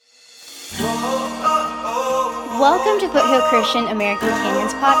Welcome to Foothill Christian American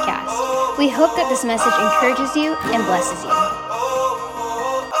Canyons podcast. We hope that this message encourages you and blesses you.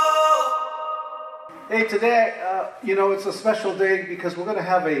 Hey, today, it's a special day because we're going to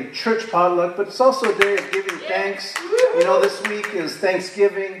have a church potluck, but it's also a day of giving thanks. This week is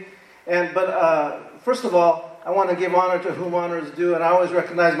Thanksgiving, but first of all, I want to give honor to whom honor is due, and I always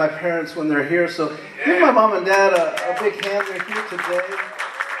recognize my parents when they're here, so give my mom and dad a big hand. They're here today.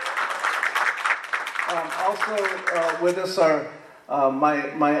 Also with us are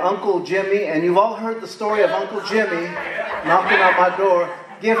my Uncle Jimmy, and you've all heard the story of Uncle Jimmy knocking on my door.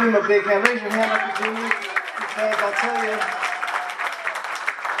 Give him a big hand. Raise your hand, Uncle Jimmy, because I'll tell you,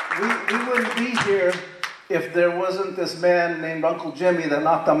 we wouldn't be here if there wasn't this man named Uncle Jimmy that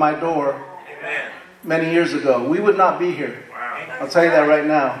knocked on my door many years ago. We would not be here. Wow. I'll tell you that right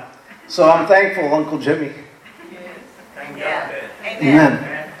now. So I'm thankful, Uncle Jimmy. Yes. Amen.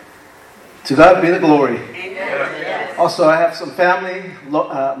 To God be the glory. Amen. Also, I have some family,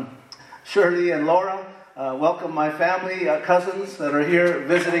 Shirley and Laura. Welcome my family, cousins that are here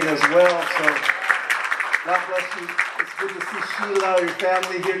visiting as well. So, God bless you. It's good to see Sheila, your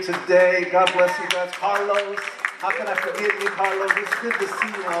family here today. God bless you guys. Carlos, how can I forget you, Carlos? It's good to see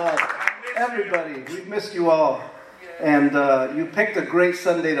you all. Everybody, we've missed you all. And you picked a great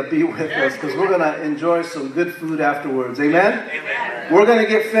Sunday to be with us because we're going to enjoy some good food afterwards. Amen? Amen. We're going to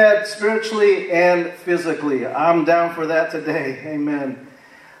get fed spiritually and physically. I'm down for that today. Amen.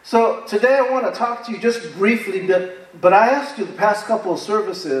 So today I want to talk to you just briefly, but I asked you the past couple of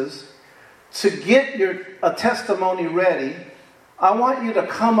services to get a testimony ready. I want you to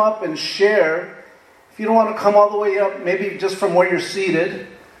come up and share. If you don't want to come all the way up, maybe just from where you're seated.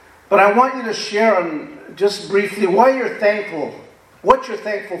 But I want you to share on just briefly why you're thankful, what you're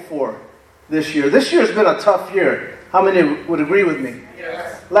thankful for this year. This year has been a tough year. How many would agree with me?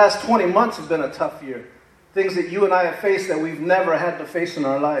 Yes. Last 20 months have been a tough year. Things that you and I have faced that we've never had to face in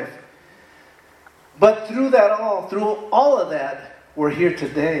our life. But through all of that, we're here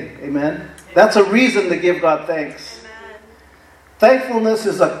today. Amen? That's a reason to give God thanks. Amen. Thankfulness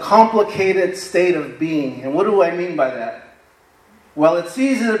is a complicated state of being. And what do I mean by that? Well, it's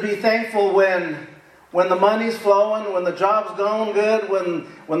easy to be thankful when the money's flowing, when the job's going good,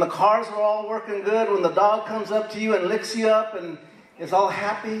 when the cars are all working good, when the dog comes up to you and licks you up and is all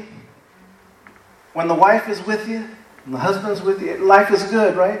happy. When the wife is with you, and the husband's with you, life is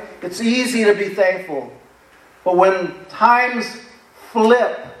good, right? It's easy to be thankful. But when times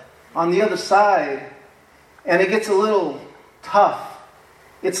flip on the other side and it gets a little tough,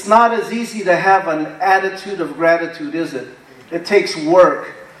 it's not as easy to have an attitude of gratitude, is it? It takes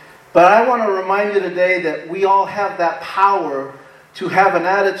work. But I want to remind you today that we all have that power to have an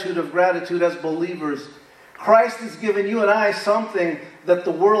attitude of gratitude as believers. Christ has given you and I something that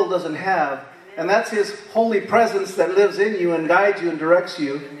the world doesn't have. And that's His holy presence that lives in you and guides you and directs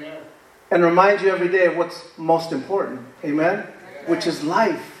you. Amen. And reminds you every day of what's most important. Amen? Amen. Which is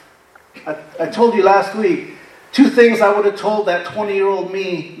life. I told you last week, 2 things I would have told that 20-year-old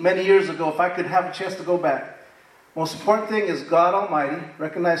me many years ago if I could have a chance to go back. Most important thing is God Almighty.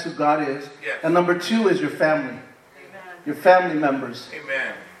 Recognize who God is. Yes. And number 2 is your family. Amen. Your family members.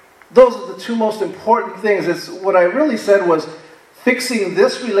 Amen. Those are the 2 most important things. It's what I really said was fixing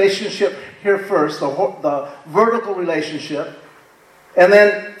this relationship here first, the vertical relationship, and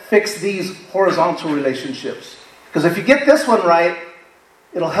then fix these horizontal relationships. Because if you get this one right,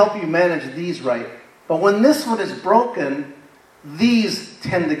 it'll help you manage these right. But when this one is broken, these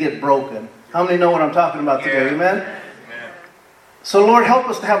tend to get broken. How many know what I'm talking about today? Yeah. Amen? Amen. So Lord, help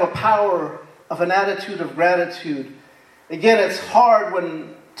us to have a power of an attitude of gratitude. Again, it's hard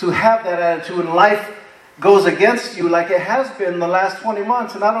to have that attitude when life goes against you like it has been the last 20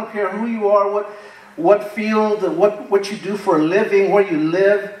 months. And I don't care who you are, what field, what you do for a living, where you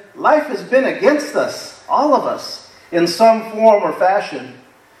live. Life has been against us, all of us, in some form or fashion.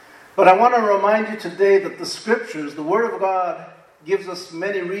 But I want to remind you today that the Scriptures, the Word of God, gives us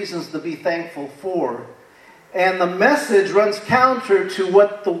many reasons to be thankful for. And the message runs counter to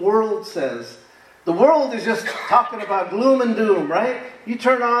what the world says. The world is just talking about gloom and doom, right? You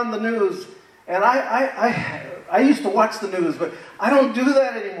turn on the news, and I used to watch the news, but I don't do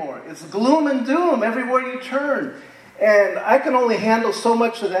that anymore. It's gloom and doom everywhere you turn. And I can only handle so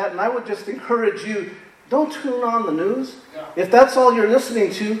much of that, and I would just encourage you, don't tune on the news. If that's all you're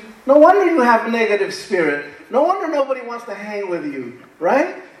listening to, no wonder you have a negative spirit. No wonder nobody wants to hang with you,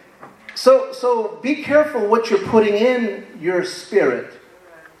 right? So be careful what you're putting in your spirit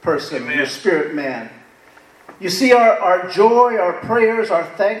person, Amen. Your spirit man. You see, our joy, our prayers, our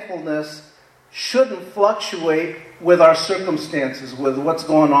thankfulness shouldn't fluctuate with our circumstances, with what's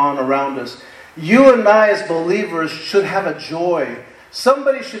going on around us. You and I as believers should have a joy.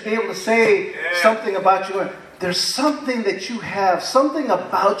 Somebody should be able to say something about you. There's something that you have, something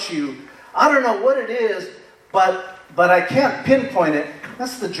about you. I don't know what it is, but I can't pinpoint it.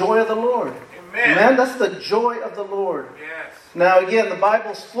 That's the joy of the Lord. Amen. Amen? That's the joy of the Lord. Yes. Now again, the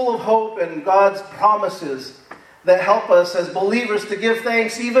Bible's full of hope and God's promises that help us as believers to give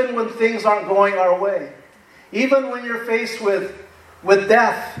thanks even when things aren't going our way. Even when you're faced with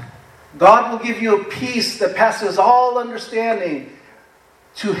death, God will give you a peace that passes all understanding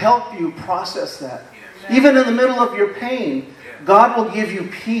to help you process that. Yes. Even in the middle of your pain, God will give you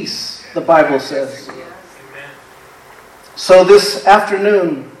peace, the Bible says. Amen. So this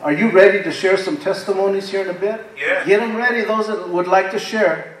afternoon, are you ready to share some testimonies here in a bit? Yes. Get them ready, those that would like to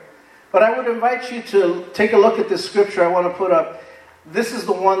share. But I would invite you to take a look at this scripture I want to put up. This is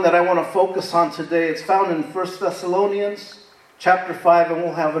the one that I want to focus on today. It's found in 1 Thessalonians chapter 5, and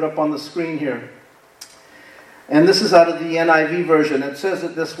we'll have it up on the screen here. And this is out of the NIV version. It says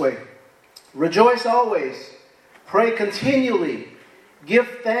it this way: Rejoice always, pray continually, give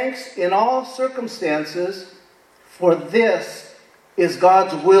thanks in all circumstances, for this is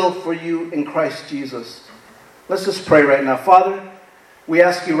God's will for you in Christ Jesus. Let's just pray right now. Father, we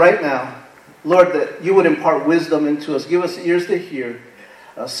ask you right now, Lord, that you would impart wisdom into us. Give us ears to hear,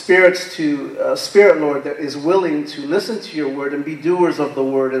 spirit, Lord, that is willing to listen to your word and be doers of the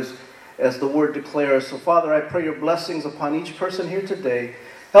word as the word declares. So, Father, I pray your blessings upon each person here today.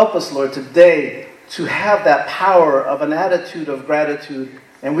 Help us, Lord, today to have that power of an attitude of gratitude.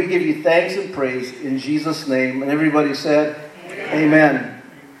 And we give you thanks and praise in Jesus' name. And everybody said, Amen.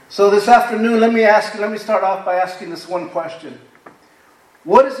 So this afternoon, let me start off by asking this one question.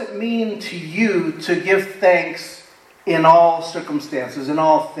 What does it mean to you to give thanks in all circumstances, in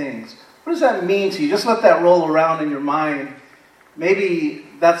all things? What does that mean to you? Just let that roll around in your mind. Maybe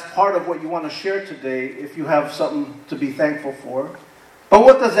that's part of what you want to share today if you have something to be thankful for. But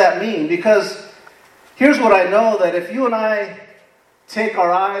what does that mean? Because here's what I know, that if you and I take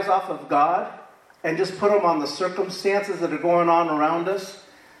our eyes off of God and just put them on the circumstances that are going on around us,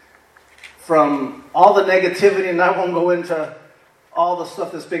 from all the negativity, and I won't go into all the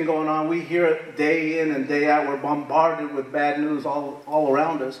stuff that's been going on. We hear it day in and day out. We're bombarded with bad news all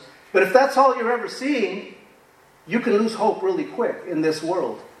around us. But if that's all you're ever seeing, you can lose hope really quick in this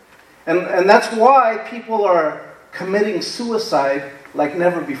world. And that's why people are committing suicide like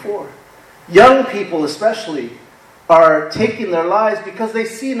never before. Young people especially are taking their lives because they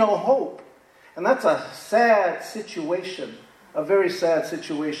see no hope. And that's a sad situation, a very sad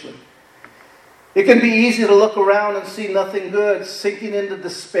situation. It can be easy to look around and see nothing good, sinking into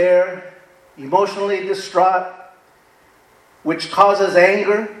despair, emotionally distraught, which causes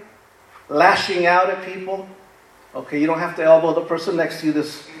anger, lashing out at people. Okay, you don't have to elbow the person next to you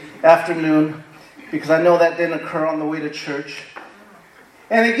this afternoon, because I know that didn't occur on the way to church.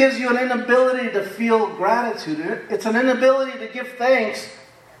 And it gives you an inability to feel gratitude. It's an inability to give thanks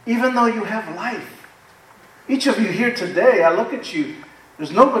even though you have life. Each of you here today, I look at you,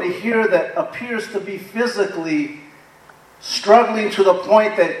 there's nobody here that appears to be physically struggling to the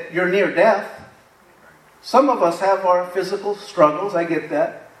point that you're near death. Some of us have our physical struggles, I get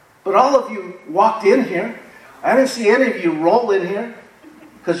that. But all of you walked in here. I didn't see any of you roll in here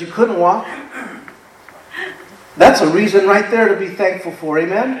because you couldn't walk. That's a reason right there to be thankful for,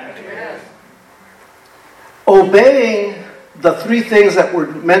 amen? Yes. Obeying the three things that were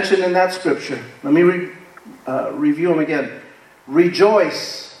mentioned in that scripture. Let me review them again.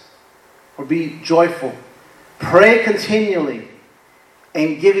 Rejoice, or be joyful. Pray continually,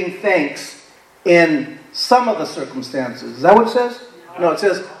 and giving thanks in some of the circumstances. Is that what it says? No, it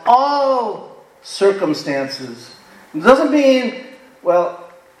says all circumstances. It doesn't mean,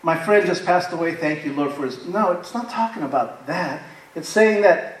 well, my friend just passed away, thank you, Lord, for his... No, it's not talking about that. It's saying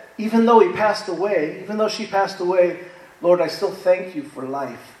that even though he passed away, even though she passed away, Lord, I still thank you for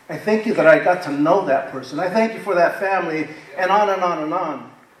life. I thank you that I got to know that person. I thank you for that family, and on and on and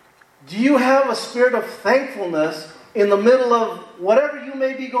on. Do you have a spirit of thankfulness in the middle of whatever you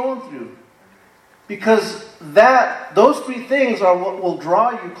may be going through? Because those three things are what will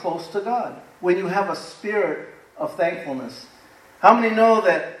draw you close to God, when you have a spirit of thankfulness. How many know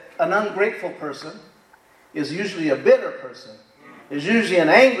that an ungrateful person is usually a bitter person, is usually an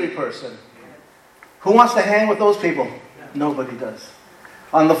angry person? Who wants to hang with those people? Nobody does.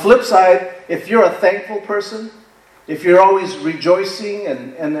 On the flip side, if you're a thankful person, if you're always rejoicing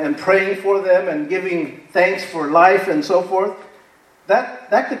and praying for them and giving thanks for life and so forth,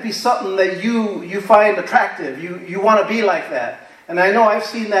 that could be something that you find attractive. You want to be like that. And I know I've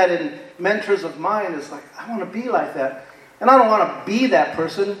seen that in mentors of mine is like, I want to be like that. And I don't want to be that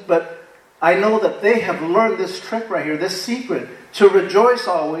person, but I know that they have learned this trick right here, this secret, to rejoice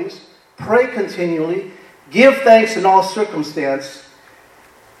always, pray continually, give thanks in all circumstance.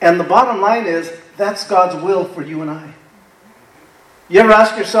 And the bottom line is, that's God's will for you and I. You ever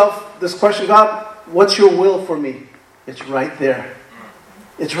ask yourself this question, God, what's your will for me? It's right there.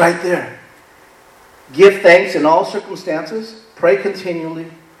 It's right there. Give thanks in all circumstances, pray continually,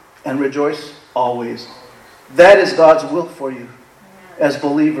 and rejoice always. That is God's will for you as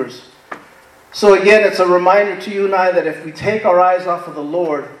believers. So again, it's a reminder to you and I that if we take our eyes off of the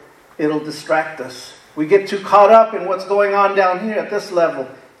Lord, it'll distract us. We get too caught up in what's going on down here at this level,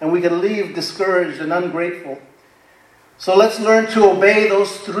 and we can leave discouraged and ungrateful. So let's learn to obey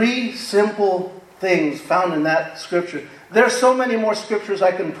those 3 simple things found in that scripture. There are so many more scriptures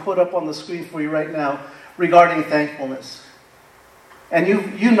I can put up on the screen for you right now regarding thankfulness. And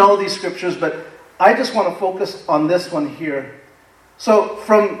you know these scriptures, but I just want to focus on this one here. So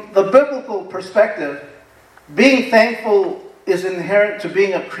from the biblical perspective, being thankful is inherent to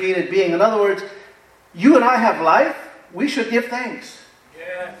being a created being. In other words, you and I have life, we should give thanks.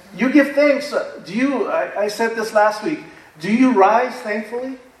 Yes. You give thanks. I said this last week, do you rise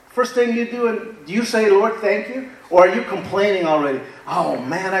thankfully? First thing you do, and do you say, Lord, thank you? Or are you complaining already? Oh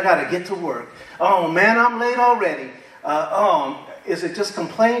man, I got to get to work. Oh man, I'm late already. Is it just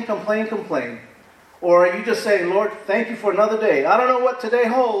complain? Or are you just saying, Lord, thank you for another day. I don't know what today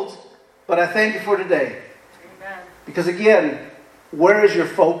holds, but I thank you for today. Amen. Because again, where is your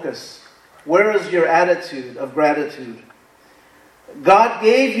focus? Where is your attitude of gratitude? God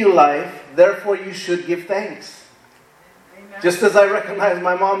gave you life, therefore you should give thanks. Amen. Just as I recognize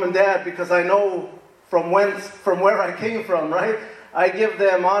my mom and dad because I know from where I came from, right? I give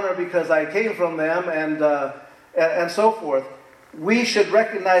them honor because I came from them and so forth. We should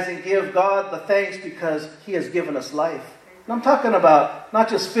recognize and give God the thanks because He has given us life. And I'm talking about not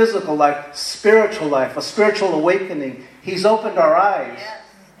just physical life, a spiritual awakening. He's opened our eyes. Yes.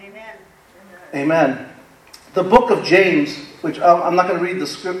 Amen. Amen. The book of James, which I'm not going to read the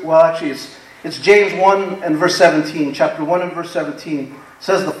script. Well, actually, it's James 1 and verse 17. Chapter 1 and verse 17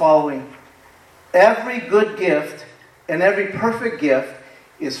 says the following. Every good gift and every perfect gift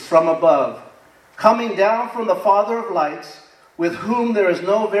is from above, coming down from the Father of lights, with whom there is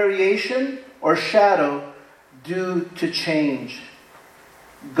no variation or shadow due to change.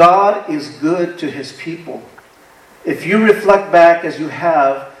 God is good to His people. If you reflect back as you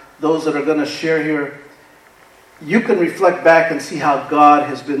have, those that are going to share here, you can reflect back and see how God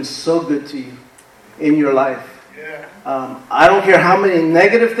has been so good to you in your life. Yeah. I don't care how many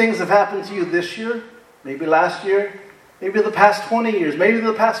negative things have happened to you this year, maybe last year, maybe the past 20 years, maybe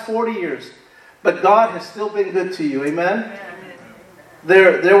the past 40 years. But God has still been good to you. Amen?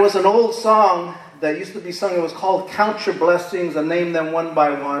 There was an old song that used to be sung. It was called Count Your Blessings and Name Them One by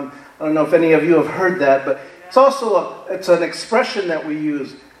One. I don't know if any of you have heard that, but it's also it's an expression that we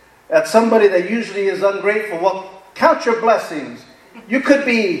use. At somebody that usually is ungrateful, well, count your blessings. You could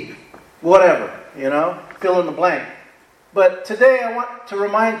be whatever, fill in the blank. But today I want to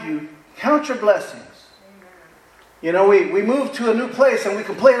remind you, count your blessings. We move to a new place and we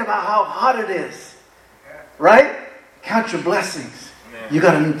complain about how hot it is. Right? Count your blessings. You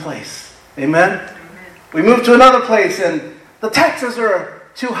got a new place. Amen? We move to another place and the taxes are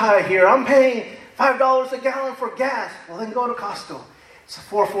too high here. I'm paying $5 a gallon for gas. Well, then go to Costco. It's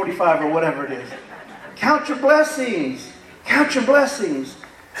 $4.45 or whatever it is. Count your blessings. Count your blessings.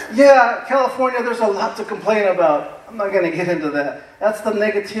 Yeah, California, there's a lot to complain about. I'm not going to get into that. That's the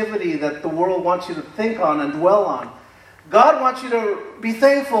negativity that the world wants you to think on and dwell on. God wants you to be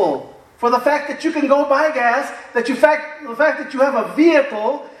thankful for the fact that you can go buy gas, the fact that you have a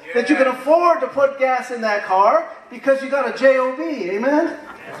vehicle, that you can afford to put gas in that car because you got a job. Amen?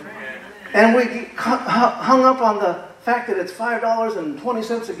 And we get hung up on the fact that it's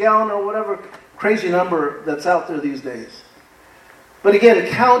 $5.20 a gallon or whatever crazy number that's out there these days. But again,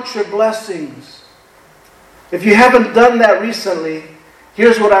 count your blessings. If you haven't done that recently,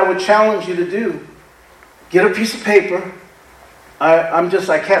 here's what I would challenge you to do. Get a piece of paper. I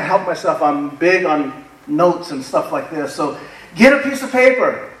can't help myself. I'm big on notes and stuff like this. So get a piece of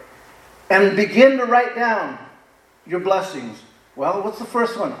paper and begin to write down your blessings. Well, what's the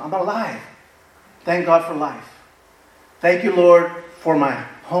first one? I'm alive. Thank God for life. Thank you, Lord, for my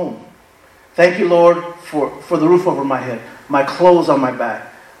home. Thank you, Lord, for the roof over my head, my clothes on my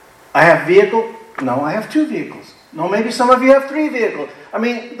back. I have vehicle? No, I have 2 vehicles. No, maybe some of you have 3 vehicles. I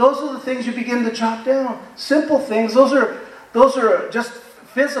mean, those are the things you begin to jot down. Simple things. Those are just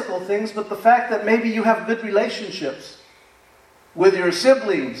physical things, but the fact that maybe you have good relationships with your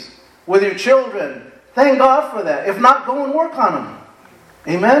siblings, with your children. Thank God for that. If not, go and work on them.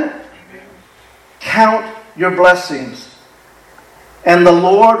 Amen? Count your blessings. And the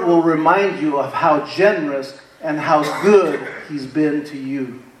Lord will remind you of how generous and how good He's been to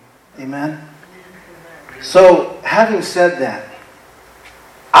you. Amen? So, having said that,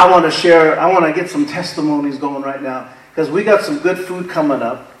 I want to get some testimonies going right now. Because we got some good food coming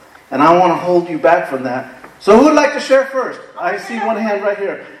up. And I want to hold you back from that. So who would like to share first? I see one hand right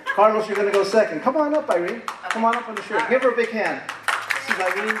here. Carlos, you're going to go second. Come on up, Irene. Come on up and share. Give her a big hand. See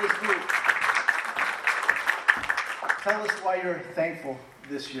Irene this week. Tell us why you're thankful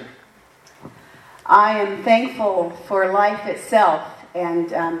this year. I am thankful for life itself.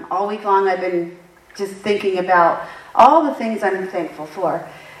 And all week long I've been just thinking about all the things I'm thankful for.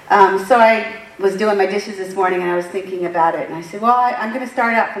 So I was doing my dishes this morning and I was thinking about it. And I said, well, I'm going to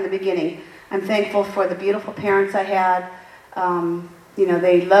start out from the beginning. I'm thankful for the beautiful parents I had.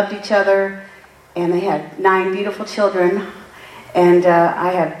 They loved each other and they had 9 beautiful children. And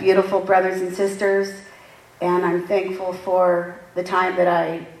I have beautiful brothers and sisters. And I'm thankful for the time that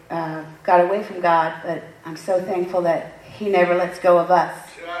I got away from God. But I'm so thankful that He never lets go of us.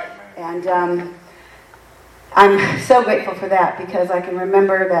 And I'm so grateful for that because I can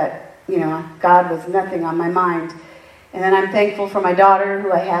remember that, God was nothing on my mind. And then I'm thankful for my daughter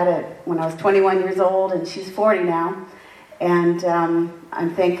who I had when I was 21 years old and she's 40 now. And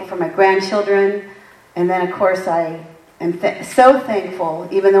I'm thankful for my grandchildren. And then, of course, I am so thankful,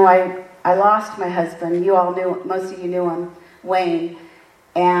 even though I lost my husband. You all knew, most of you knew him, Wayne.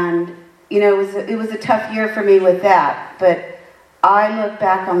 And, it was a tough year for me with that. But I look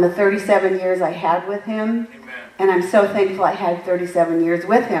back on the 37 years I had with him. Amen. And I'm so thankful I had 37 years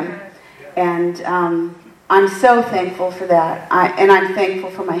with him. And I'm so thankful for that. I'm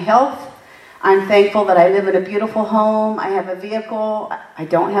thankful for my health. I'm thankful that I live in a beautiful home. I have a vehicle. I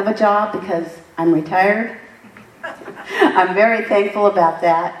don't have a job because I'm retired. I'm very thankful about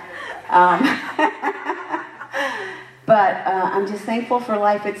that. But I'm just thankful for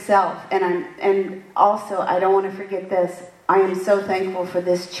life itself. And also, I don't want to forget this. I am so thankful for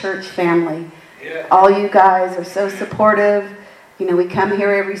this church family. Yeah. All you guys are so supportive. We come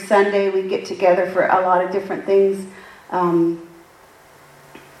here every Sunday. We get together for a lot of different things.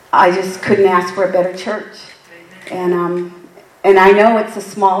 I just couldn't ask for a better church. And I know it's a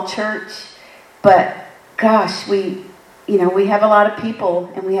small church, but gosh, we have a lot of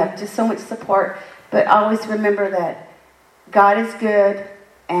people and we have just so much support. But always remember that God is good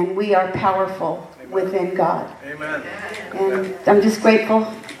and we are powerful within God. Amen. And I'm just grateful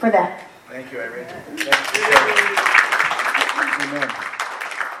for that. Thank you, Irene. Thank you. Amen.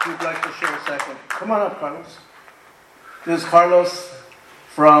 Who'd like to share a second? Come on up, Carlos. This is Carlos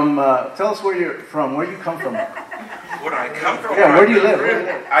from, tell us where you're from, where you come from. Where do I come from? Yeah, where do you live?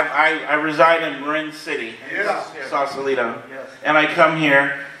 I reside in Marin City, Sausalito. Yes. And I come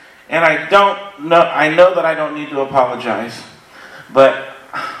here, and I know that I don't need to apologize, but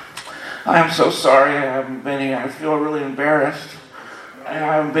I'm so sorry I haven't been here. I feel really embarrassed. I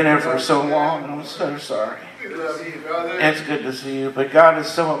haven't been here for so long. I'm so sorry. Good to see you, brother. It's good to see you, but God is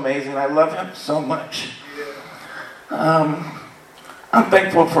so amazing. I love Him so much. I'm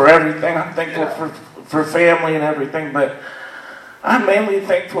thankful for everything. I'm thankful for family and everything, but I'm mainly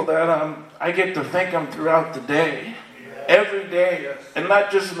thankful that I get to thank Him throughout the day. Every day, and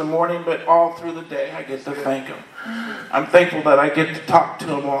not just in the morning, but all through the day, I get to thank Him. I'm thankful that I get to talk to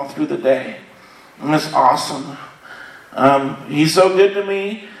Him all through the day. And it's awesome. He's so good to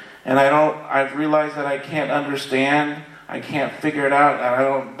me, and I've realized that I can't understand. I can't figure it out, and I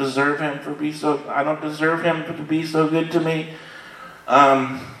don't deserve Him to be so good to me.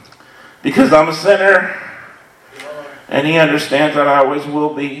 Because I'm a sinner, and He understands that I always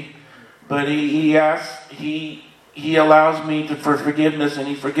will be. But He allows me for forgiveness, and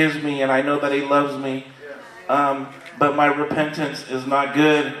He forgives me, and I know that He loves me. But my repentance is not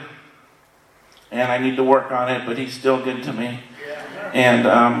good, and I need to work on it, but He's still good to me. And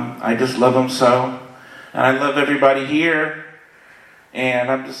I just love Him so. And I love everybody here, and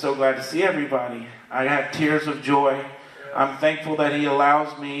I'm just so glad to see everybody. I have tears of joy. I'm thankful that He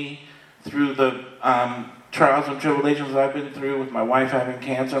allows me through the trials and tribulations that I've been through with my wife having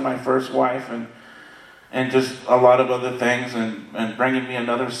cancer, my first wife, and just a lot of other things, and bringing me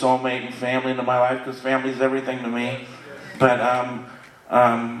another soulmate and family into my life, because family is everything to me. But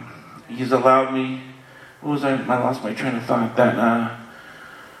He's allowed me. I lost my train of thought.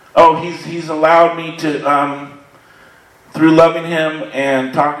 He's allowed me to, through loving Him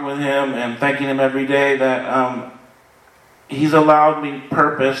and talking with Him and thanking Him every day, that He's allowed me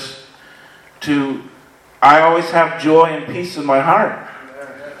purpose to. I always have joy and peace in my heart.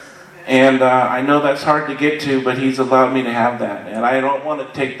 And I know that's hard to get to, but He's allowed me to have that. And I don't want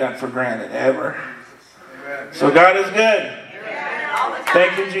to take that for granted, ever. So God is good.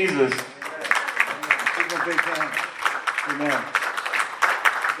 Thank you, Jesus. Amen.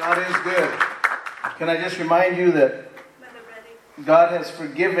 God is good. Can I just remind you that God has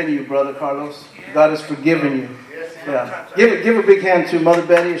forgiven you, Brother Carlos. God has forgiven you. Yeah. Give a big hand to Mother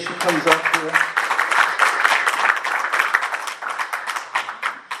Betty as she comes up here.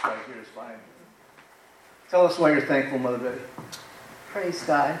 Right here is fine. Tell us why you're thankful, Mother Betty. Praise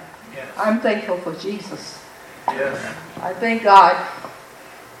God. Yes. I'm thankful for Jesus. Yes. I thank God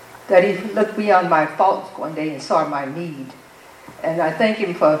that He looked beyond my faults one day and saw my need. And I thank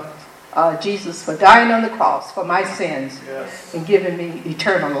Him for Jesus for dying on the cross for my sins, Yes. and giving me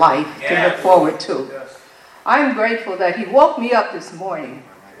eternal life to Yes. look forward to. Yes. I'm grateful that He woke me up this morning,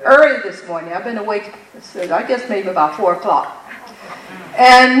 early this morning. I've been awake, I guess maybe about 4 o'clock.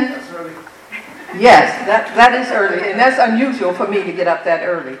 And That's really yes, that is early, and that's unusual for me to get up that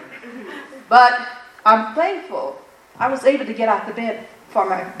early. But I'm thankful I was able to get out the bed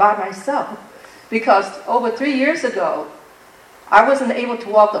by myself, because over 3 years ago, I wasn't able to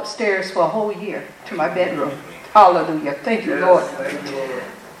walk upstairs for a whole year to my bedroom. Hallelujah. Thank you, Lord. Thank you, Lord.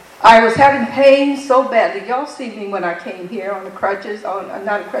 I was having pain so badly. Y'all see me when I came here on the crutches,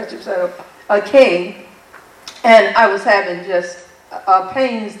 not crutches, a cane. And I was having just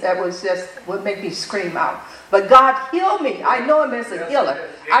pains that would make me scream out. But God healed me. I know Him as a healer.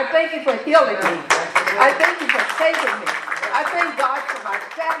 I thank Him for healing me. I thank Him for saving me. I thank God for my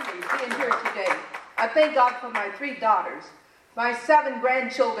family being here today. I thank God for my 3 daughters, my 7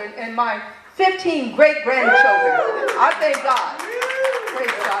 grandchildren, and my 15 great-grandchildren. I thank God.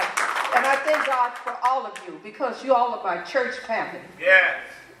 Praise God. And I thank God for all of you, because you all are my church family. Yes.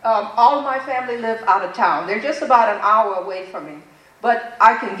 All of my family live out of town. They're just about an hour away from me. But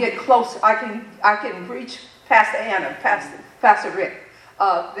I can get close. I can reach Pastor Anna, Pastor Rick.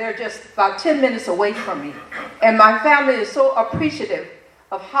 They're just about 10 minutes away from me. And my family is so appreciative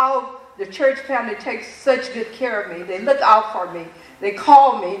of how the church family takes such good care of me. They look out for me. They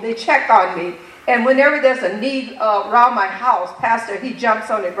call me. They check on me. And whenever there's a need around my house, Pastor, he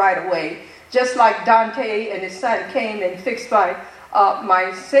jumps on it right away. Just like Dante and his son came and fixed my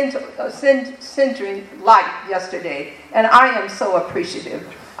centering light yesterday. And I am so appreciative.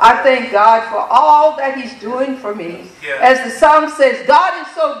 I thank God for all that He's doing for me. As the song says, God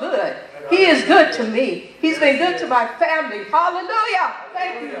is so good. He is good to me. He's been good to my family. Hallelujah.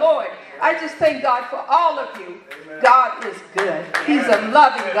 Thank you, Lord. I just thank God for all of you. God is good. He's a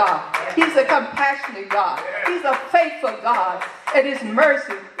loving God. He's a compassionate God. He's a faithful God. And His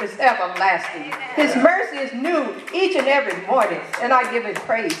mercy is everlasting. His mercy is new each and every morning. And I give Him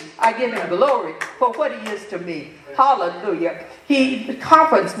praise. I give Him glory for what He is to me. Hallelujah. He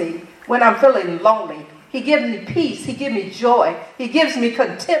comforts me when I'm feeling lonely. He gives me peace. He gives me joy. He gives me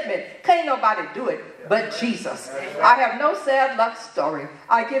contentment. Can't nobody do it but Jesus. I have no sad luck story.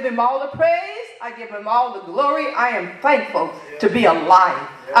 I give Him all the praise. I give Him all the glory. I am thankful to be alive.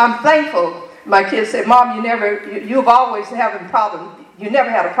 I'm thankful. My kids say, Mom, you've always having problems. You never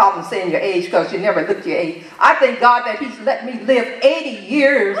had a problem saying your age because you never looked your age. I thank God that He's let me live 80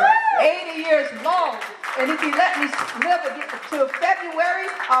 years long. And if He let me live to February,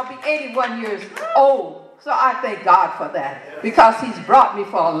 I'll be 81 years old. So I thank God for that, because He's brought me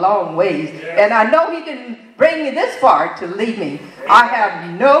for a long ways. And I know He didn't bring me this far to leave me. I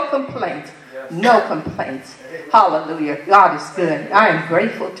have no complaints. No complaints. Hallelujah. God is good. I am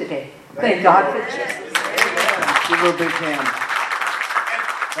grateful today. Thank God for Jesus. Give her a big hand.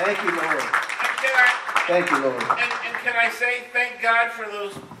 Thank you, Lord. Thank you, Lord. And can I say thank God for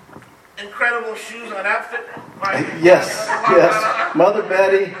those incredible shoes on outfit? Yes. Mother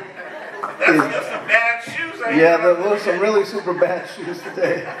Betty. That's just some bad shoes. Yeah, those were some really super bad shoes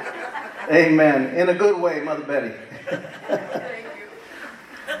today. Amen. In a good way, Mother Betty.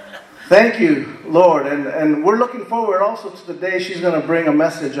 Thank you, Lord. And we're looking forward also to the day she's going to bring a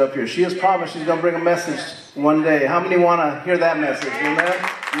message up here. She has promised she's going to bring a message one day. How many want to hear that message? Amen?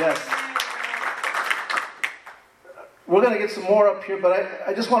 Yes. We're going to get some more up here, but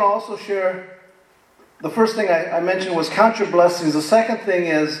I just want to also share, the first thing I mentioned was count your blessings. The second thing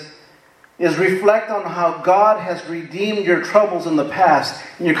is reflect on how God has redeemed your troubles in the past.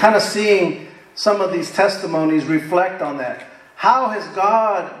 And you're kind of seeing some of these testimonies reflect on that. How has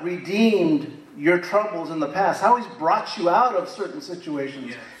God redeemed your troubles in the past? How He's brought you out of certain situations.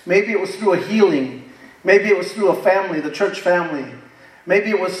 Yes. Maybe it was through a healing. Maybe it was through a family, the church family. Maybe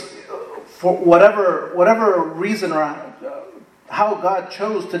it was for whatever reason or how God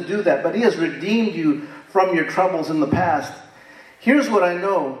chose to do that. But He has redeemed you from your troubles in the past. Here's what I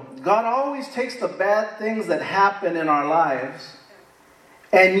know. God always takes the bad things that happen in our lives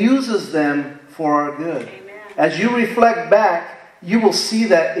and uses them for our good. Amen. As you reflect back, you will see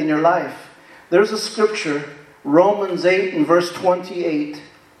that in your life. There's a scripture, Romans 8 and verse 28.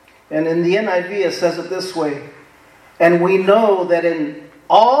 And in the NIV it says it this way. And we know that in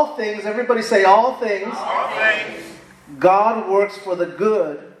all things, everybody say all things, God works for the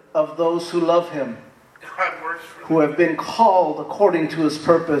good of those who love Him, who have been called according to His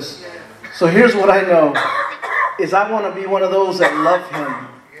purpose. So here's what I know, is I want to be one of those that love Him.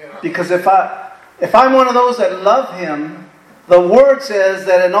 Because if I'm one of those that love Him, the Word says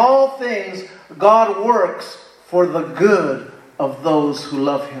that in all things, God works for the good of those who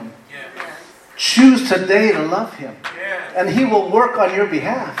love Him. Choose today to love Him. And He will work on your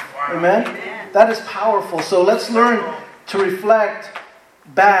behalf. Amen? That is powerful. So let's learn to reflect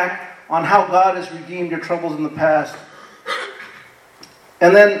back on how God has redeemed your troubles in the past.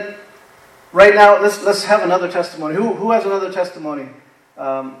 And then, right now, let's have another testimony. Who has another testimony?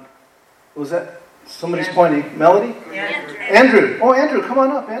 Was that? Somebody's pointing. Melody? Andrew. Oh, Andrew, come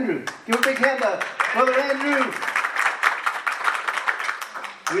on up, Andrew. Give a big hand up. Brother Andrew.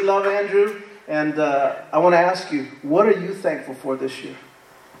 We love Andrew. And I want to ask you, what are you thankful for this year?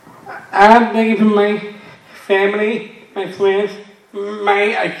 I'm thankful for my family, my friends,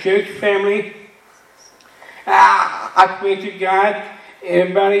 my church family. I pray to God.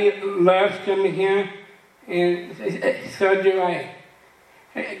 Everybody loves coming here, and so do I.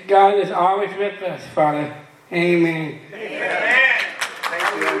 God is always with us, Father. Amen. Amen.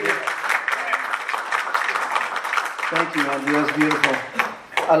 Thank you, Andrew. Thank you, Andrew. That's beautiful.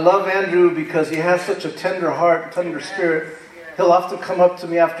 I love Andrew because he has such a tender heart, tender spirit. He'll often come up to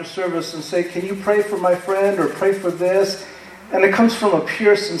me after service and say, can you pray for my friend or pray for this? And it comes from a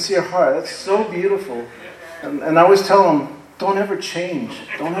pure, sincere heart. That's so beautiful. And I always tell him, don't ever change.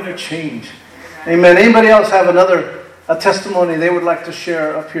 Don't ever change. Amen. Anybody else have a testimony they would like to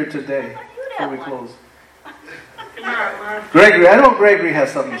share up here today before we close? Gregory, I know Gregory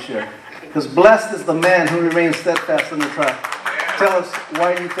has something to share. Because blessed is the man who remains steadfast in the trial. Tell us,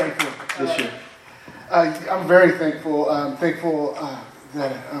 why are you thankful this year? I'm very thankful. I'm thankful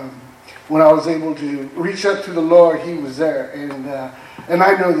that when I was able to reach up to the Lord, He was there. And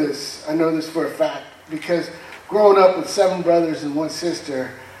I know this. I know this for a fact. Because growing up with 7 brothers and 1 sister,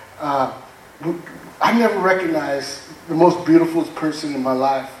 I never recognized the most beautiful person in my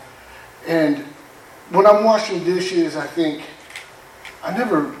life. And when I'm washing dishes, I think I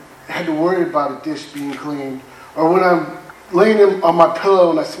never had to worry about a dish being cleaned. Or when I'm laying on my pillow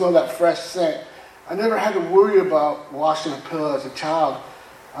and I smell that fresh scent, I never had to worry about washing a pillow as a child.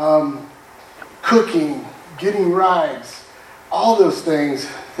 Cooking, getting rides, all those things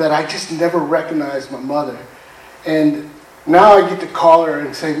that I just never recognized my mother. And now I get to call her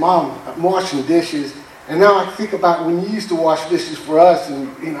and say, Mom, I'm washing dishes. And now I think about when you used to wash dishes for us,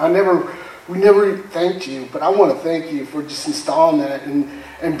 and we never thanked you, but I want to thank you for just installing that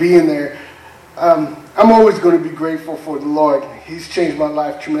and being there. I'm always going to be grateful for the Lord. He's changed my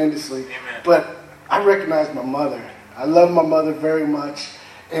life tremendously. Amen. But I recognize my mother. I love my mother very much.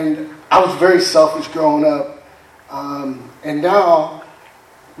 And I was very selfish growing up. And now,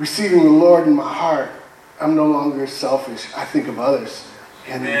 receiving the Lord in my heart, I'm no longer selfish. I think of others.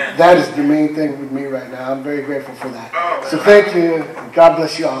 And Amen. That is the main thing with me right now. I'm very grateful for that. Oh, so thank you. God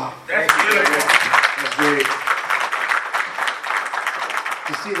bless you all. That's beautiful. That's great.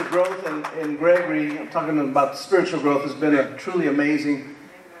 To see the growth in Gregory, I'm talking about the spiritual growth, has been truly amazing.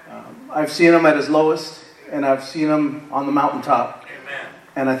 I've seen him at his lowest, and I've seen him on the mountaintop. Amen.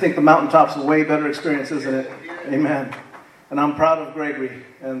 And I think the mountaintop's a way better experience, isn't it? Amen. And I'm proud of Gregory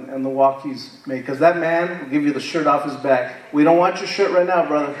and the walk he's made. Because that man will give you the shirt off his back. We don't want your shirt right now,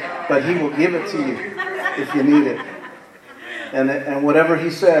 brother, but he will give it to you if you need it. And whatever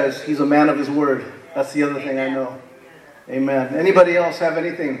he says, he's a man of his word. That's the other thing I know. Amen. Anybody else have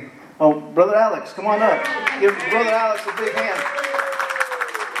anything? Oh, Brother Alex, come on up. Give Brother Alex a big hand.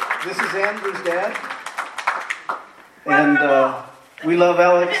 This is Andrew's dad. And we love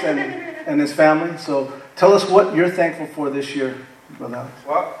Alex and his family. So tell us what you're thankful for this year, Brother Alex.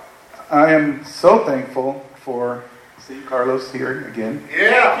 Well, I am so thankful for seeing Carlos here again.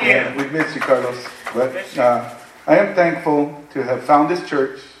 Yeah. We've missed you, Carlos. But I am thankful to have found this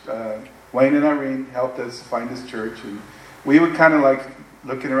church. Wayne and Irene helped us find this church. And we were kind of like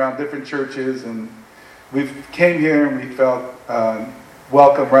looking around different churches. And we came here and we felt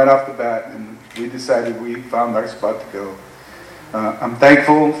welcome right off the bat. And we decided we found our spot to go. I'm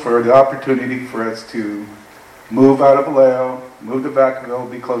thankful for the opportunity for us to move out of Vallejo, move to Vacaville,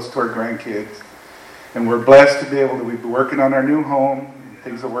 be close to our grandkids. And we're blessed to be able to be working on our new home,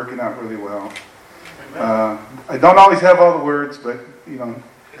 things are working out really well. I don't always have all the words, but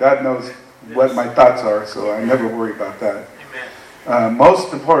God knows what my thoughts are, so I never worry about that.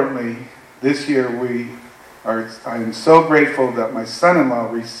 Most importantly, this year I am so grateful that my son-in-law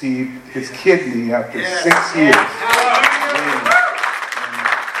received his kidney after 6 years.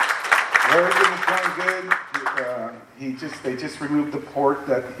 Everything is going good. They just removed the port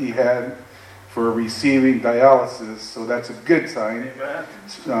that he had for receiving dialysis, so that's a good sign.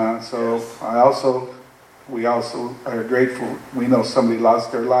 We also are grateful. We know somebody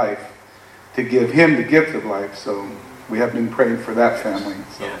lost their life to give him the gift of life, so we have been praying for that family.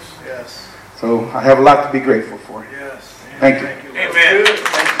 So, Yes. So I have a lot to be grateful for. Yes. Thank you. Amen.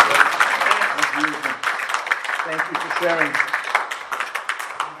 Thank you for sharing.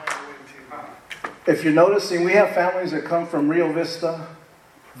 If you're noticing, we have families that come from Rio Vista,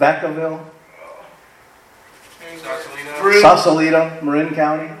 Vacaville, Sausalito, Marin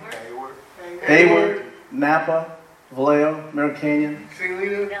County, Hayward, Napa, Vallejo, Merritt Canyon,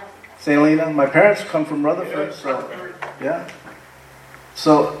 Salina. My parents come from Rutherford, so yeah.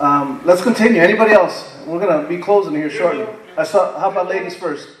 So let's continue. Anybody else? We're going to be closing here shortly. How about ladies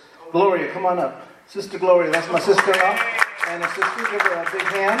first? Gloria, come on up. Sister Gloria, that's my sister-in-law. And a sister, give her a big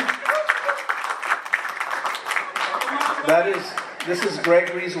hand. This is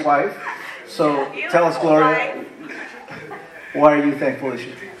Gregory's wife. So tell us, Gloria, why are you thankful this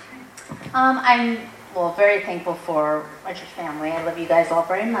year? I'm very thankful for my church family. I love you guys all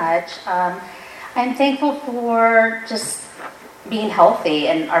very much. I'm thankful for just being healthy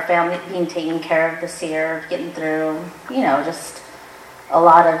and our family being taken care of this year, getting through, just a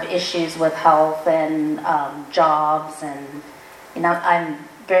lot of issues with health and jobs. And, I'm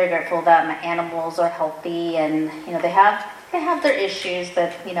very grateful that my animals are healthy and, they have their issues,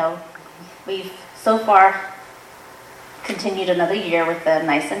 but, we've so far continued another year with them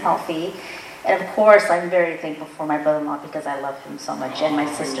nice and healthy. And of course, I'm very thankful for my brother-in-law because I love him so much, and my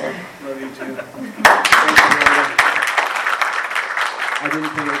sister. Love you too. I didn't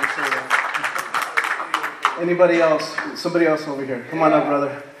think I would say that. Anybody else? Somebody else over here. Come on up,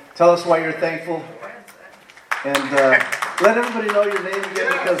 brother. Tell us why you're thankful. And let everybody know your name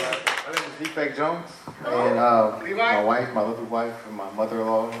again because... My name is Defect Jones. And my wife, my little wife, and my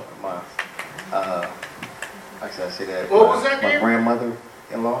mother-in-law, actually I say that. What was that my name?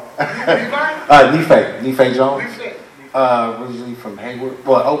 grandmother-in-law. Levi? Defect Jones. Originally from Hayward,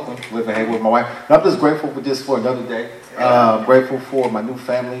 Oakland, live in Hayward, my wife. And I'm just grateful for another day. Grateful for my new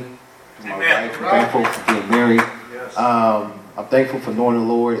family, my wife. I'm thankful for being married. I'm thankful for knowing the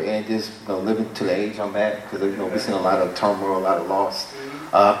Lord and just living to the age I'm at because we've seen a lot of turmoil, a lot of loss.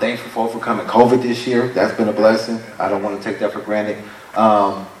 Thankful for overcoming COVID this year. That's been a blessing. I don't want to take that for granted.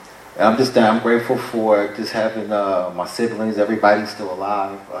 And I'm grateful for just having my siblings, everybody still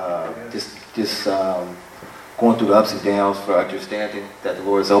alive. Going through the ups and downs, for understanding that the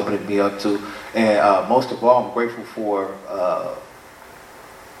Lord is opening me up to. And most of all, I'm grateful for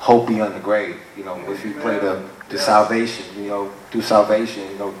hope beyond the grave. If you play the salvation, through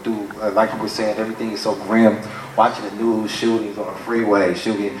salvation, like you were saying, everything is so grim. Watching the news, shootings on the freeway,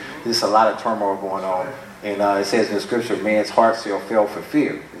 there's a lot of turmoil going on. And it says in the scripture, man's heart shall fail for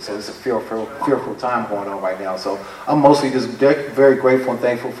fear. And so it's a fearful time going on right now. So I'm mostly just very grateful and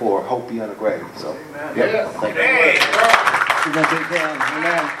thankful for hope beyond the grave. So, yeah. Thank you.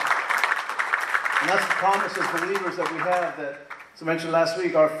 Amen. And that's the promise as believers that we have that, as I mentioned last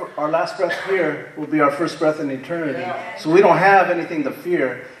week, our last breath here will be our first breath in eternity. So we don't have anything to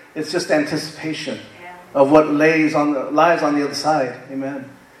fear. It's just anticipation of what lies on the other side. Amen.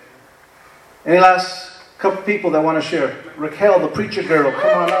 Any last couple people that want to share? Raquel, the preacher girl,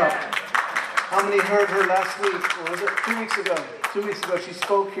 come on up. How many heard her last week? Or was it 2 weeks ago? 2 weeks ago she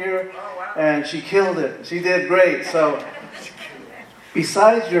spoke here and she killed it. She did great. So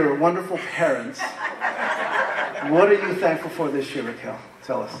besides your wonderful parents, what are you thankful for this year, Raquel?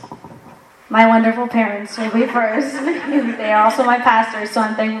 Tell us. My wonderful parents will be first. They are also my pastors, so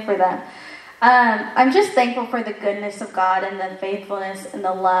I'm thankful for them. I'm just thankful for the goodness of God and the faithfulness and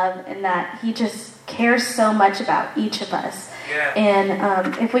the love, and that He just cares so much about each of us. Yeah.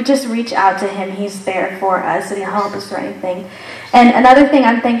 And if we just reach out to Him, He's there for us and He'll help us through anything. And another thing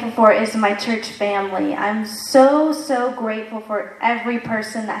I'm thankful for is my church family. I'm so grateful for every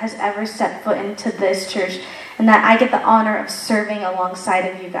person that has ever stepped foot into this church, and that I get the honor of serving alongside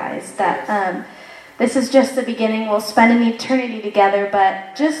of you guys. That this is just the beginning. We'll spend an eternity together,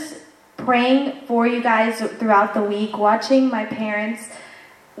 but just praying for you guys throughout the week, watching my parents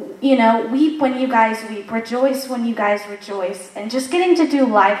weep when you guys weep, rejoice when you guys rejoice. And just getting to do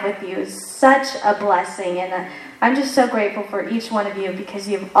life with you is such a blessing. And I'm just so grateful for each one of you because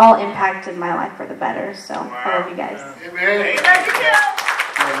you've all impacted my life for the better. So I love you guys. Amen. Thank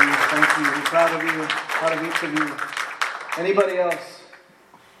you. We're proud of you. Proud of each of you. Anybody else?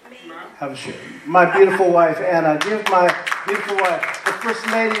 Have a share. My beautiful wife, Anna. Give my beautiful wife, the first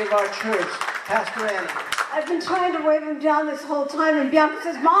lady of our church, Pastor Anna. I've been trying to wave him down this whole time, and Bianca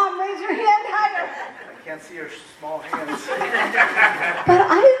says, Mom, raise your hand higher. I can't see her small hands. But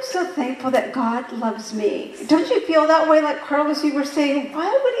I am so thankful that God loves me. Don't you feel that way, like Carlos, you were saying,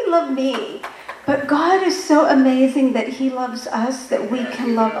 why would he love me? But God is so amazing that he loves us, that we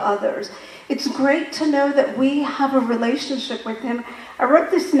can love others. It's great to know that we have a relationship with him. I wrote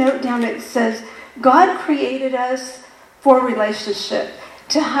this note down. It says, God created us for relationship,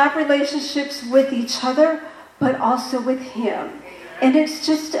 to have relationships with each other, but also with him. And it's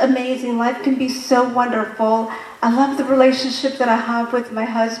just amazing. Life can be so wonderful. I love the relationship that I have with my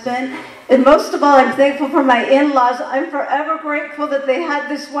husband. And most of all, I'm thankful for my in-laws. I'm forever grateful that they had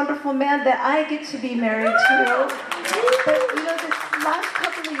this wonderful man that I get to be married to. But, this last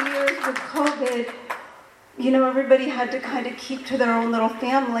couple of years with COVID, everybody had to kind of keep to their own little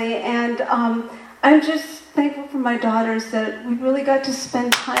family. And I'm just thankful for my daughters that we really got to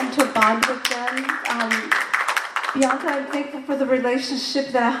spend time to bond with them. Bianca, I'm thankful for the relationship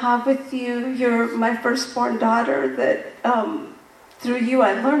that I have with you. You're my firstborn daughter that through you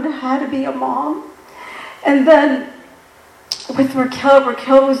I learned how to be a mom. And then with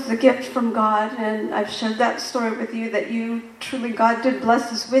Raquel was the gift from God, and I've shared that story with you, that God did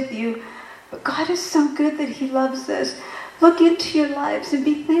bless us with you. But God is so good that he loves us. Look into your lives and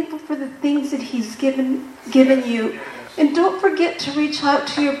be thankful for the things that he's given you. And don't forget to reach out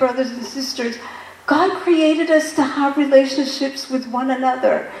to your brothers and sisters. God created us to have relationships with one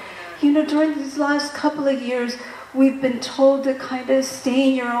another. During these last couple of years, we've been told to kind of stay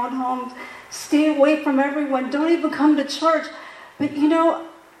in your own homes, stay away from everyone, don't even come to church. But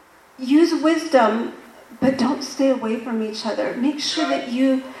use wisdom, but don't stay away from each other. Make sure that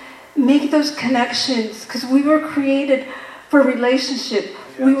you make those connections, because we were created for relationship.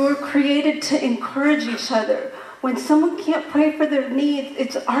 Yes. We were created to encourage each other. When someone can't pray for their needs,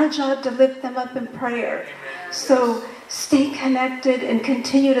 it's our job to lift them up in prayer. Amen. So stay connected and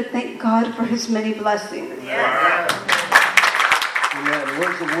continue to thank God for his many blessings. Yes. Amen.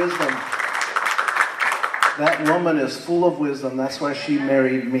 Words of wisdom. That woman is full of wisdom. That's why she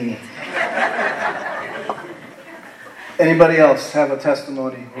married me. Anybody else have a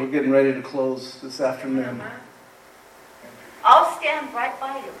testimony? We're getting ready to close this afternoon. I'll stand right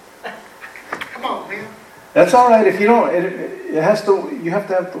by you. Come on, man. That's all right. If you don't, you have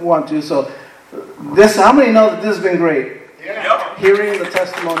to have to want to. So, how many know that this has been great? Yeah. Hearing the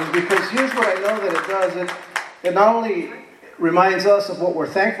testimonies, because here's what I know that it does. It not only reminds us of what we're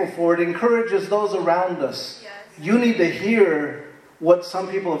thankful for, it encourages those around us. Yes. You need to hear what some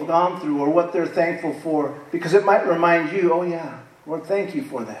people have gone through or what they're thankful for, because it might remind you, oh yeah, Lord, thank you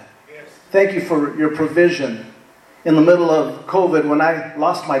for that. Yes. Thank you for your provision in the middle of COVID when I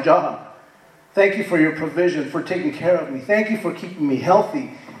lost my job. Thank you for your provision, for taking care of me. Thank you for keeping me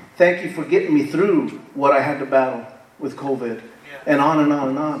healthy. Thank you for getting me through what I had to battle with COVID. Yeah. And on and on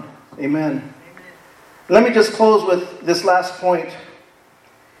and on. Amen. Amen. Let me just close with this last point.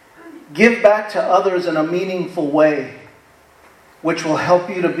 Give back to others in a meaningful way, which will help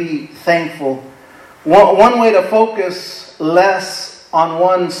you to be thankful. One way to focus less on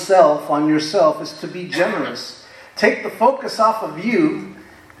oneself, on yourself, is to be generous. Take the focus off of you,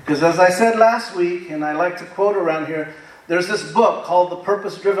 because as I said last week, and I like to quote around here, there's this book called The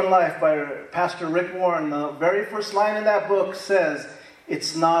Purpose-Driven Life by Pastor Rick Warren. The very first line in that book says,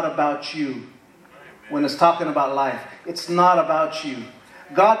 it's not about you. When it's talking about life, it's not about you.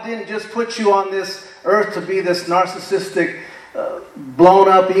 God didn't just put you on this earth to be this narcissistic, blown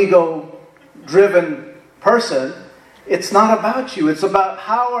up, ego-driven person. It's not about you. It's about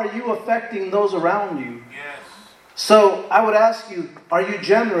how are you affecting those around you. Yes. So I would ask you, are you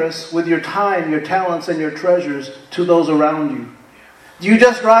generous with your time, your talents, and your treasures to those around you? Do you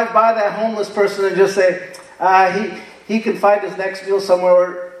just drive by that homeless person and just say, he can find his next meal somewhere?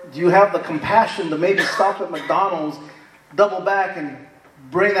 Or do you have the compassion to maybe stop at McDonald's, double back, and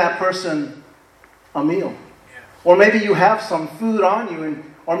bring that person a meal? Or maybe you have some food on you,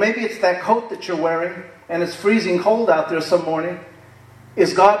 or maybe it's that coat that you're wearing, and it's freezing cold out there some morning.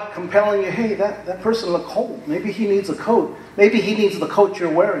 Is God compelling you, hey, that person looked cold. Maybe he needs a coat. Maybe he needs the coat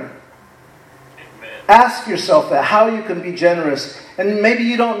you're wearing. Amen. Ask yourself that, how you can be generous. And maybe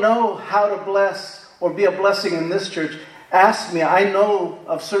you don't know how to bless or be a blessing in this church. ask me. I know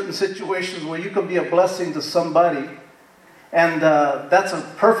of certain situations where you can be a blessing to somebody. And that's a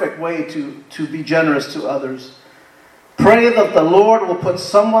perfect way to be generous to others. Pray that the Lord will put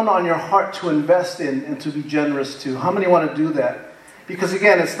someone on your heart to invest in and to be generous to. How many want to do that? Because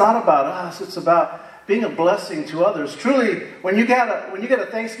again, it's not about us. It's about being a blessing to others. Truly, when you get a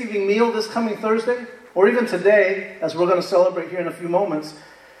Thanksgiving meal this coming Thursday, or even today, as we're going to celebrate here in a few moments,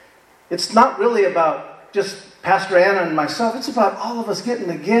 it's not really about just Pastor Anna and myself. It's about all of us getting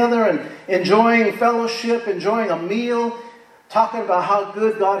together and enjoying fellowship, enjoying a meal, talking about how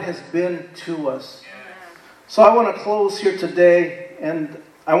good God has been to us. So I want to close here today, and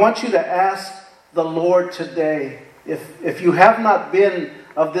I want you to ask the Lord today, if you have not been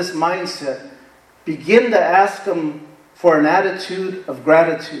of this mindset, begin to ask Him for an attitude of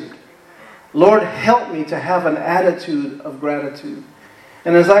gratitude. Lord, help me to have an attitude of gratitude.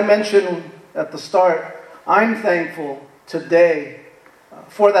 And as I mentioned at the start, I'm thankful today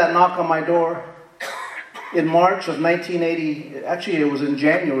for that knock on my door in March of 1980. Actually, it was in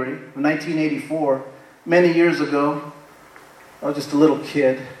January of 1984, many years ago. I was just a little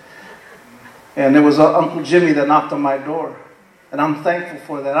kid. And it was Uncle Jimmy that knocked on my door. And I'm thankful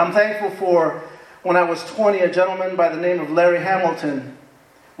for that. I'm thankful for when I was 20, a gentleman by the name of Larry Hamilton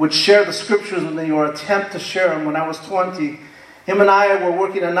would share the scriptures with me, or attempt to share them. When I was 20, him and I were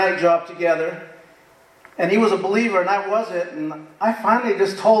working a night job together. And he was a believer and I wasn't. And I finally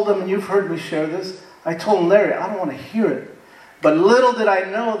just told him, and you've heard me share this, I told him, Larry, I don't want to hear it. But little did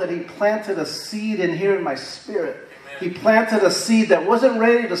I know that he planted a seed in here in my spirit. Amen. He planted a seed that wasn't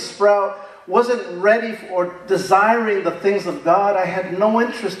ready to sprout, wasn't ready or desiring the things of God. I had no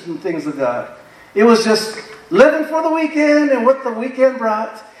interest in things of God. It was just living for the weekend and what the weekend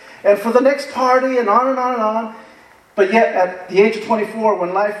brought, and for the next party, and on and on and on. But yet, at the age of 24,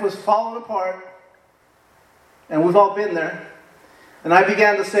 when life was falling apart, and we've all been there, and I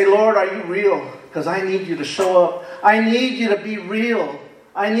began to say, Lord, are you real? Because I need you to show up. I need you to be real.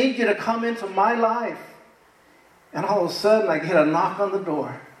 I need you to come into my life. And all of a sudden, I get a knock on the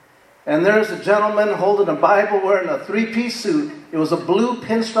door. And there's a gentleman holding a Bible wearing a three-piece suit. It was a blue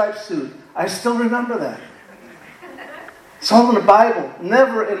pinstripe suit. I still remember that. He's holding a Bible.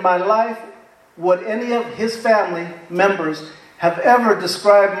 Never in my life would any of his family members have ever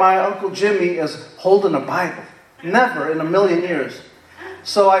described my Uncle Jimmy as holding a Bible. Never in a million years.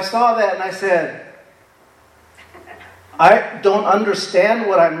 So I saw that and I said, I don't understand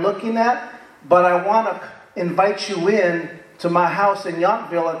what I'm looking at, but I want to invite you in to my house in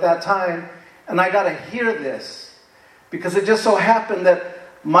Yountville at that time, and I got to hear this. Because it just so happened that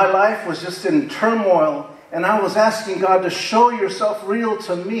my life was just in turmoil, and I was asking God to show yourself real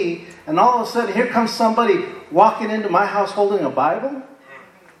to me, and all of a sudden here comes somebody walking into my house holding a Bible.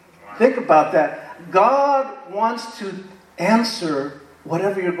 Think about that. God wants to answer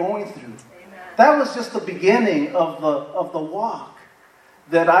whatever you're going through. That was just the beginning of the walk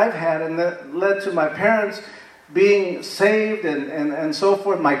that I've had, and that led to my parents being saved and so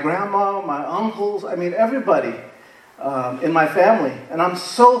forth. My grandma, my uncles, I mean everybody in my family. And I'm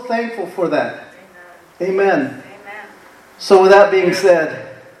so thankful for that. Amen. So with that being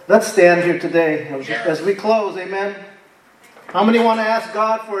said, let's stand here today as we close. Amen. How many want to ask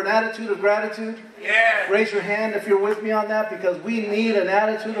God for an attitude of gratitude? Yeah. Raise your hand if you're with me on that, because we need an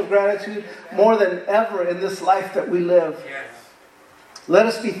attitude of gratitude more than ever in this life that we live. Yes. Let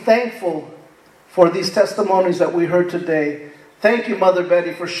us be thankful for these testimonies that we heard today. Thank you, Mother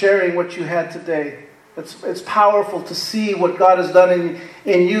Betty, for sharing what you had today. It's powerful to see what God has done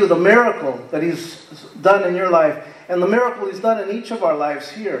in you, the miracle that He's done in your life, and the miracle He's done in each of our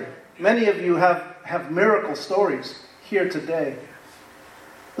lives here. Many of you have miracle stories here today.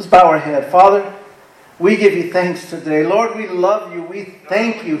 Let's bow our head. Father, we give you thanks today. Lord, we love you. We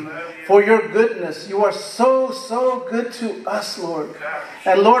thank you for your goodness. You are so, so good to us, Lord.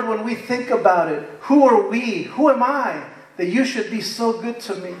 And Lord, when we think about it, who are we? Who am I that you should be so good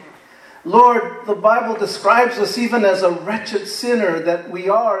to me? Lord, the Bible describes us even as a wretched sinner that we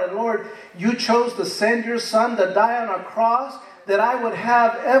are. And Lord, you chose to send your Son to die on a cross that I would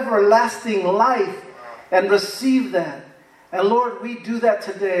have everlasting life and receive that. And Lord, we do that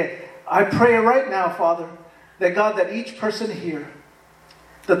today. I pray right now, Father, that God, that each person here,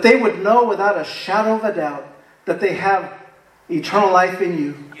 that they would know without a shadow of a doubt that they have eternal life in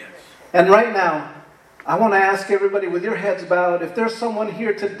you. Yes. And right now, I want to ask everybody with your heads bowed, if there's someone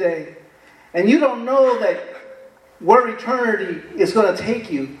here today and you don't know that where eternity is going to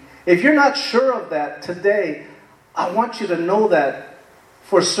take you, if you're not sure of that today, I want you to know that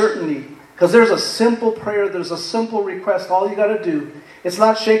for certainty. Because there's a simple prayer, there's a simple request. All you got to do, it's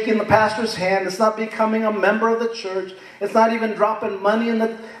not shaking the pastor's hand, it's not becoming a member of the church, It's not even dropping money in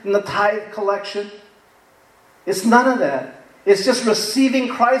the tithe collection. It's none of that. It's just receiving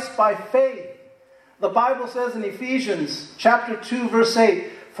Christ by faith. The Bible says in Ephesians chapter 2, verse 8,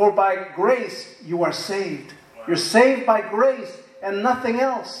 for by grace you are saved. You're saved by grace and nothing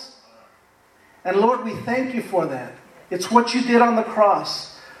else. And Lord, we thank you for that. It's what you did on the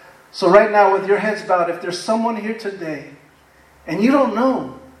cross. So right now, with your heads bowed, if there's someone here today and you don't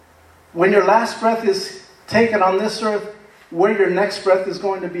know when your last breath is taken on this earth, where your next breath is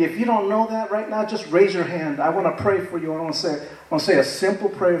going to be. If you don't know that right now, just raise your hand. I want to pray for you. I want to say a simple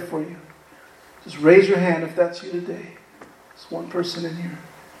prayer for you. Just raise your hand if that's you today. There's one person in here.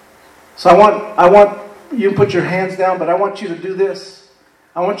 So I want you to put your hands down, but I want you to do this.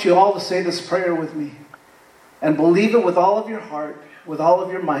 I want you all to say this prayer with me and believe it with all of your heart, with all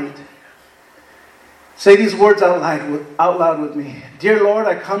of your might. Say these words out loud with me. Dear Lord,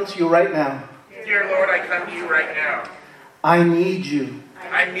 I come to you right now. Dear Lord, I come to you right now. I need you.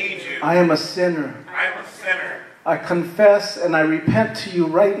 I need you. I am a sinner. I am a sinner. I confess and I repent to you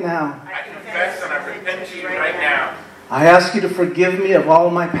right now. I confess and I repent to you right now. I ask you to forgive me of all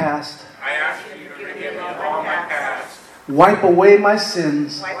my past. I ask you to forgive me of all my past. Wipe away my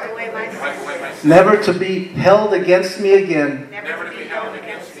sins. Wipe away my sins. Never to be held against me again. Never to be held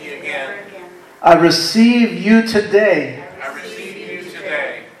against me again. I receive you today. I receive you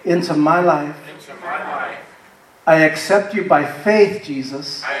today into my life. into my life. I accept you by faith,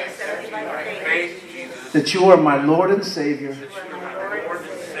 Jesus. I accept you by faith, Jesus, that you are my Lord and Savior. that you are my Lord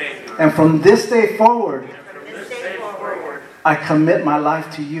and Savior. And from this day forward, From this day forward, I commit my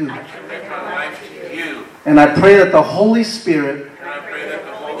life to you. I commit my life to you. And I pray that the Holy Spirit And I pray that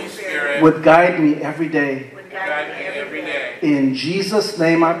the Holy Spirit would guide me every day. would guide me every day. In Jesus'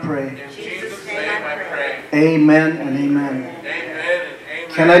 name I pray. In Jesus' name I pray. Amen and amen. Amen and amen.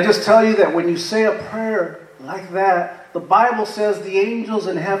 Can I just tell you that when you say a prayer like that, the Bible says the angels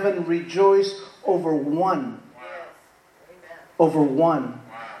in heaven rejoice over one. Over one.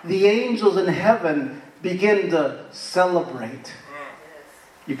 The angels in heaven begin to celebrate.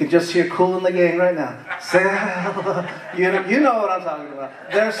 You can just hear Kool and the Gang right now. You know what I'm talking about.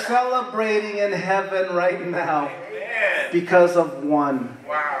 They're celebrating in heaven right now because of one.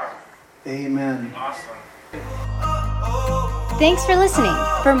 Wow. Amen. Awesome. Thanks for listening.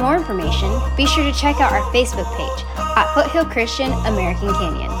 For more information, be sure to check out our Facebook page at Foothill Christian American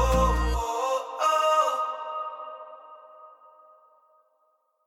Canyon.